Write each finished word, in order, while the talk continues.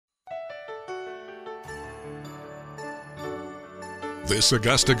This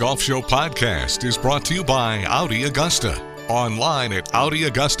Augusta Golf Show podcast is brought to you by Audi Augusta. Online at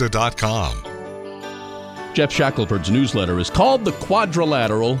AudiAugusta.com. Geoff Shackelford's newsletter is called The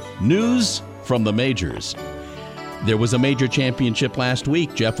Quadrilateral, News from the Majors. There was a major championship last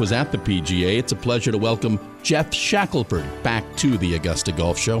week. Geoff was at the PGA. It's a pleasure to welcome Geoff Shackelford back to the Augusta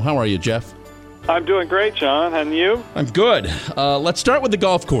Golf Show. How are you, Geoff? I'm doing great, John. And you? I'm good. Let's start with the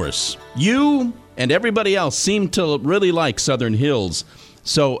golf course. You and everybody else seem to really like Southern Hills.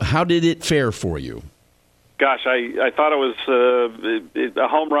 So how did it fare for you? Gosh, I thought it was a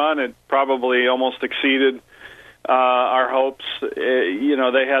home run. It probably almost exceeded our hopes.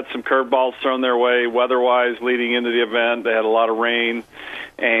 They had some curveballs thrown their way weather-wise leading into the event. They had a lot of rain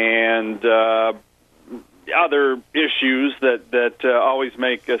and other issues that always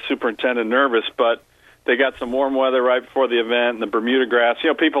make a superintendent nervous, but they got some warm weather right before the event, and the Bermuda grass.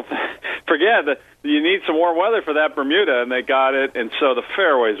 People forget that you need some warm weather for that Bermuda, and they got it, and so the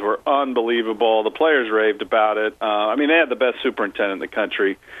fairways were unbelievable. The players raved about it. They had the best superintendent in the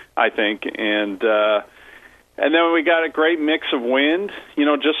country, I think, and then we got a great mix of wind,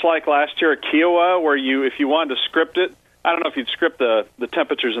 just like last year at Kiowa, where if you wanted to script it, I don't know if you'd script the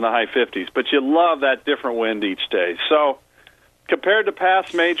temperatures in the high 50s, but you love that different wind each day. So compared to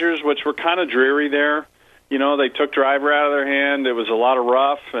past majors, which were kind of dreary there, they took driver out of their hand. It was a lot of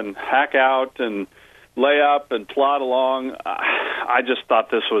rough and hack out and lay up and plod along. I just thought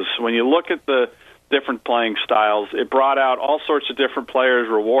this was, when you look at the different playing styles, it brought out all sorts of different players,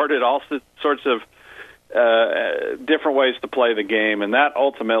 rewarded all sorts of different ways to play the game, and that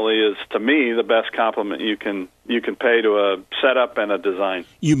ultimately is, to me, the best compliment you can pay to a setup and a design.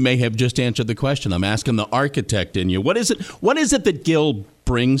 You may have just answered the question. I'm asking the architect in you. What is it that Gil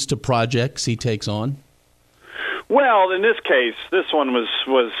brings to projects he takes on? Well, in this case, this one was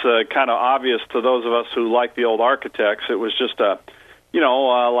kind of obvious to those of us who like the old architects. It was just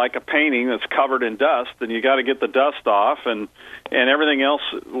like a painting that's covered in dust, and you got to get the dust off, and everything else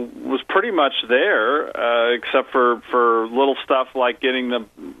was pretty much there, except for little stuff like getting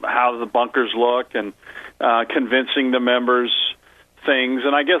how the bunkers look and convincing the members things.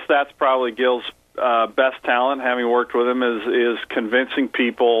 And I guess that's probably Gil's best talent, having worked with him, is convincing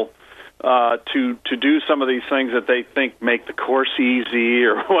people to do some of these things that they think make the course easy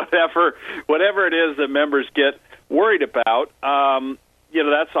or whatever it is that members get worried about.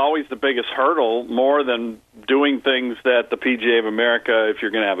 That's always the biggest hurdle, more than doing things that the PGA of America, if you're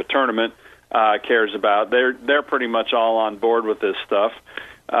going to have a tournament, cares about. They're pretty much all on board with this stuff,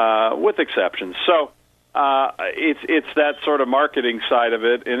 with exceptions. So it's that sort of marketing side of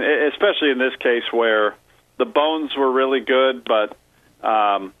it, and especially in this case where the bones were really good, but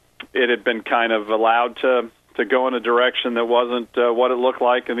it had been kind of allowed to go in a direction that wasn't what it looked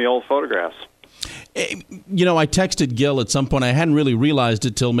like in the old photographs. I texted Gil at some point. I hadn't really realized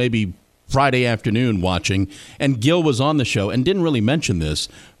it till maybe Friday afternoon watching, and Gil was on the show and didn't really mention this,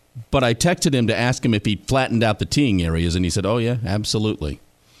 but I texted him to ask him if he flattened out the teeing areas, and he said, oh, yeah, absolutely.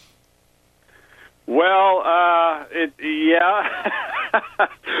 Well, yeah,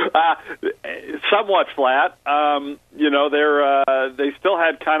 somewhat flat. They still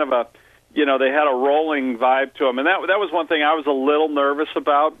had kind of they had a rolling vibe to them, and that was one thing I was a little nervous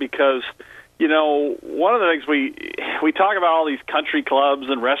about because one of the things we talk about all these country clubs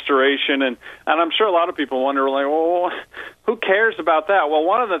and restoration, and I'm sure a lot of people wonder, like, well, who cares about that? Well,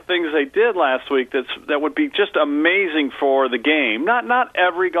 one of the things they did last week that would be just amazing for the game, not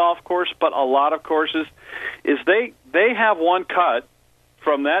every golf course, but a lot of courses, is they have one cut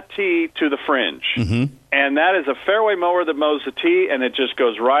from that tee to the fringe. Mm-hmm. And that is a fairway mower that mows the tee, and it just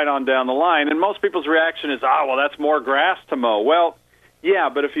goes right on down the line. And most people's reaction is, well, that's more grass to mow. Well, yeah,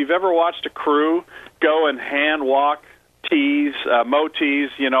 but if you've ever watched a crew go and hand walk tees, mow tees,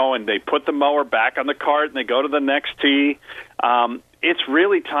 and they put the mower back on the cart and they go to the next tee, it's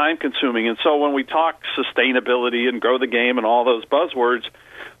really time consuming. And so when we talk sustainability and grow the game and all those buzzwords,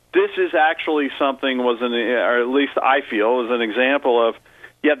 this is actually something or at least I feel is an example of,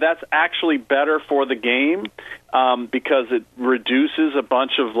 yeah, that's actually better for the game because it reduces a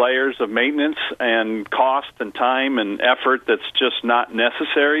bunch of layers of maintenance and cost and time and effort that's just not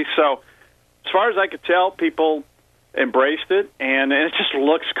necessary. So as far as I could tell, people embraced it, and it just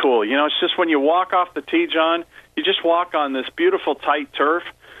looks cool. It's just when you walk off the tee, John, you just walk on this beautiful tight turf,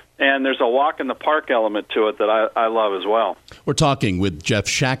 and there's a walk in the park element to it that I love as well. We're talking with Geoff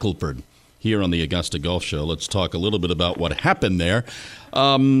Shackelford here on the Augusta Golf Show. Let's talk a little bit about what happened there.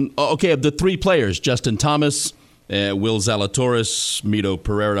 Okay, of the three players, Justin Thomas, Will Zalatoris, Mito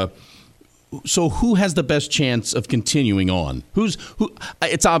Pereira, so who has the best chance of continuing on? Who?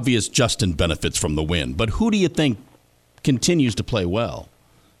 It's obvious Justin benefits from the win, but who do you think continues to play well.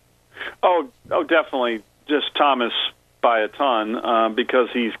 Oh, definitely. Just Thomas by a ton because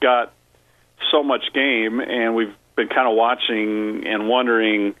he's got so much game, and we've been kind of watching and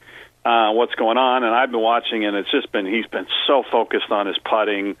wondering what's going on. And I've been watching, and he's been so focused on his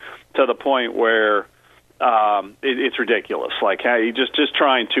putting to the point where it's ridiculous. Like he just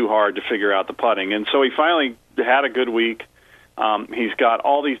trying too hard to figure out the putting. And so he finally had a good week. He's got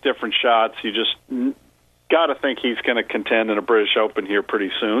all these different shots. You just got to think he's going to contend in a British Open here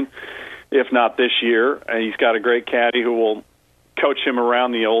pretty soon, if not this year. And he's got a great caddy who will coach him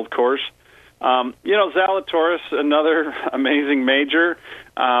around the old course. Zalatoris, another amazing major,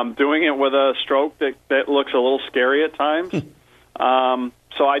 doing it with a stroke that looks a little scary at times.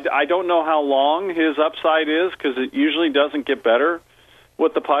 So I don't know how long his upside is because it usually doesn't get better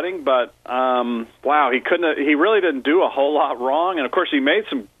with the putting. But wow, he really didn't do a whole lot wrong, and of course he made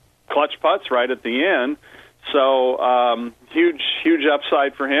some clutch putts right at the end. So huge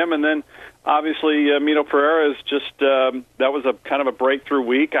upside for him. And then obviously Mito Pereira is just that was a kind of a breakthrough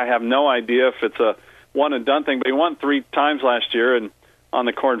week. I have no idea if it's a one and done thing, but he won 3 times last year and on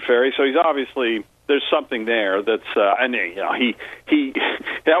the Corn Ferry. So he's obviously there's something there that's and he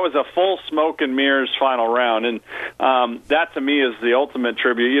that was a full smoke and mirrors final round, and that to me is the ultimate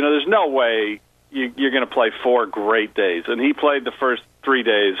tribute. There's no way you're going to play 4 great days, and he played the first 3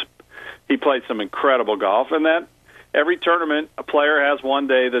 days. He played some incredible golf, and that every tournament a player has one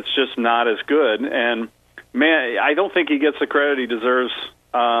day that's just not as good. And man, I don't think he gets the credit he deserves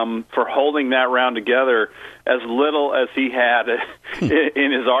for holding that round together as little as he had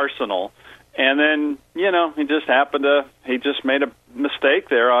in his arsenal. And then, he just made a mistake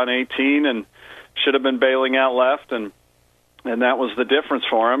there on 18 and should have been bailing out left, and that was the difference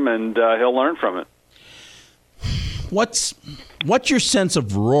for him, and he'll learn from it. What's your sense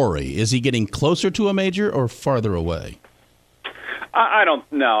of Rory? Is he getting closer to a major or farther away? I don't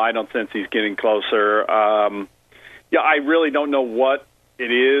know. I don't sense he's getting closer. I really don't know what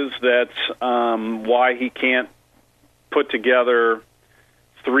it is that's why he can't put together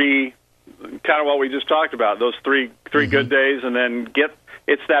 3, kind of what we just talked about, those three good days, and then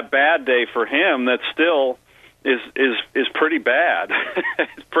it's that bad day for him that still is pretty bad.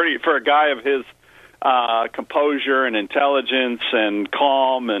 It's pretty for a guy of his composure and intelligence and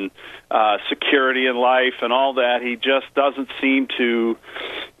calm and security in life and all that. He just doesn't seem to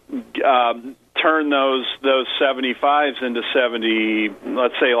turn those 75s into 70.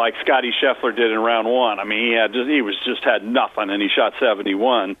 Let's say like Scotty Scheffler did in round 1. I mean, he had nothing and he shot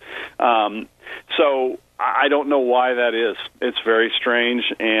 71. So I don't know why that is. It's very strange,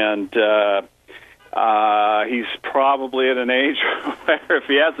 and he's probably at an age where if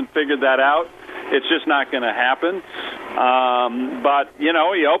he hasn't figured that out, it's just not going to happen. But,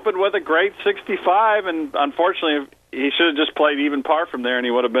 he opened with a great 65, and unfortunately he should have just played even par from there, and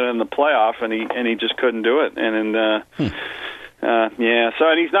he would have been in the playoff, and he just couldn't do it. And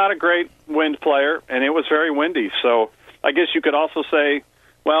and he's not a great wind player, and it was very windy. So I guess you could also say,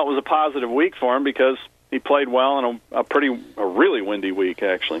 well, it was a positive week for him because he played well in a really windy week,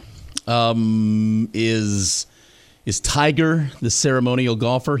 actually. Is Tiger the ceremonial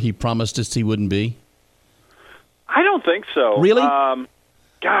golfer he promised us he wouldn't be? I don't think so. Really?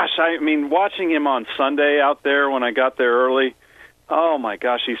 Watching him on Sunday out there when I got there early, oh my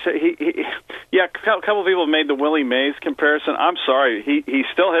gosh, a couple of people have made the Willie Mays comparison. I'm sorry, he's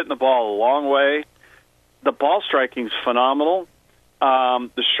still hitting the ball a long way. The ball striking's phenomenal.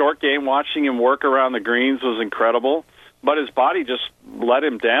 The short game, watching him work around the greens was incredible, but his body just let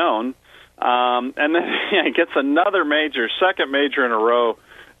him down. And then he gets another second major in a row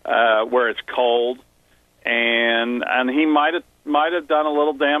where it's cold, and he might have done a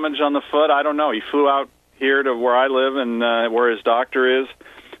little damage on the foot. I don't know. He flew out here to where I live and where his doctor is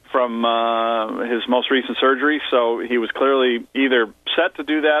from his most recent surgery, so he was clearly either set to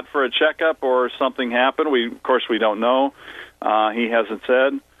do that for a checkup or something happened. Of course, we don't know. He hasn't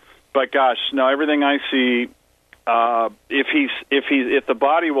said. But gosh, no, everything I see, if the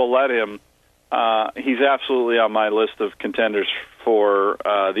body will let him, he's absolutely on my list of contenders for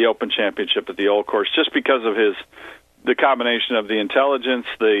the Open Championship at the Old Course, just because of the combination of the intelligence,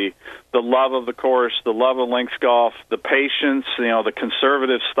 the love of the course, the love of links golf, the patience, the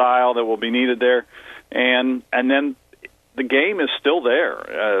conservative style that will be needed there, and then the game is still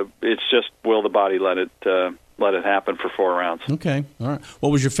there. It's just, will the body let it happen for 4 rounds? Okay, all right.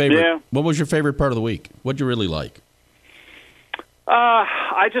 What was your favorite? Yeah. What was your favorite part of the week? What did you really like?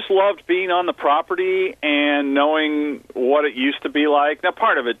 I just loved being on the property and knowing what it used to be like. Now,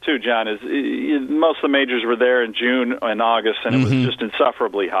 part of it, too, John, is most of the majors were there in June and August, and it was just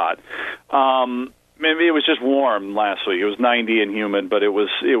insufferably hot. maybe it was just warm last week. It was 90 and humid, but it was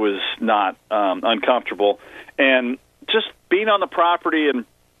not uncomfortable. And just being on the property and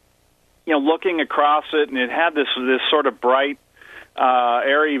looking across it, and it had this sort of bright,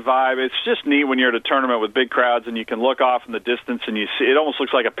 airy vibe. It's just neat when you're at a tournament with big crowds and you can look off in the distance and you see it almost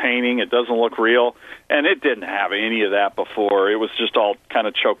looks like a painting. It doesn't look real, and it didn't have any of that before. It was just all kind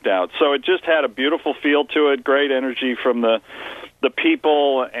of choked out. So it just had a beautiful feel to it, great energy from the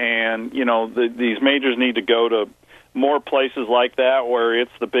people, and these majors need to go to more places like that where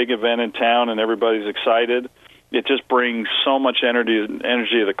it's the big event in town and everybody's excited. It just brings so much energy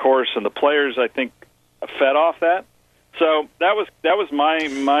to the course, and the players, I think, fed off that. So that was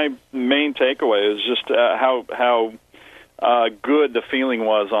my main takeaway, is just how good the feeling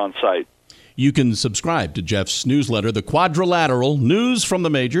was on site. You can subscribe to Geoff's newsletter, The Quadrilateral, News from the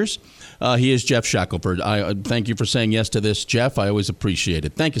Majors. He is Geoff Shackelford. I thank you for saying yes to this, Geoff. I always appreciate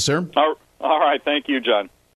it. Thank you, sir. All right. Thank you, John.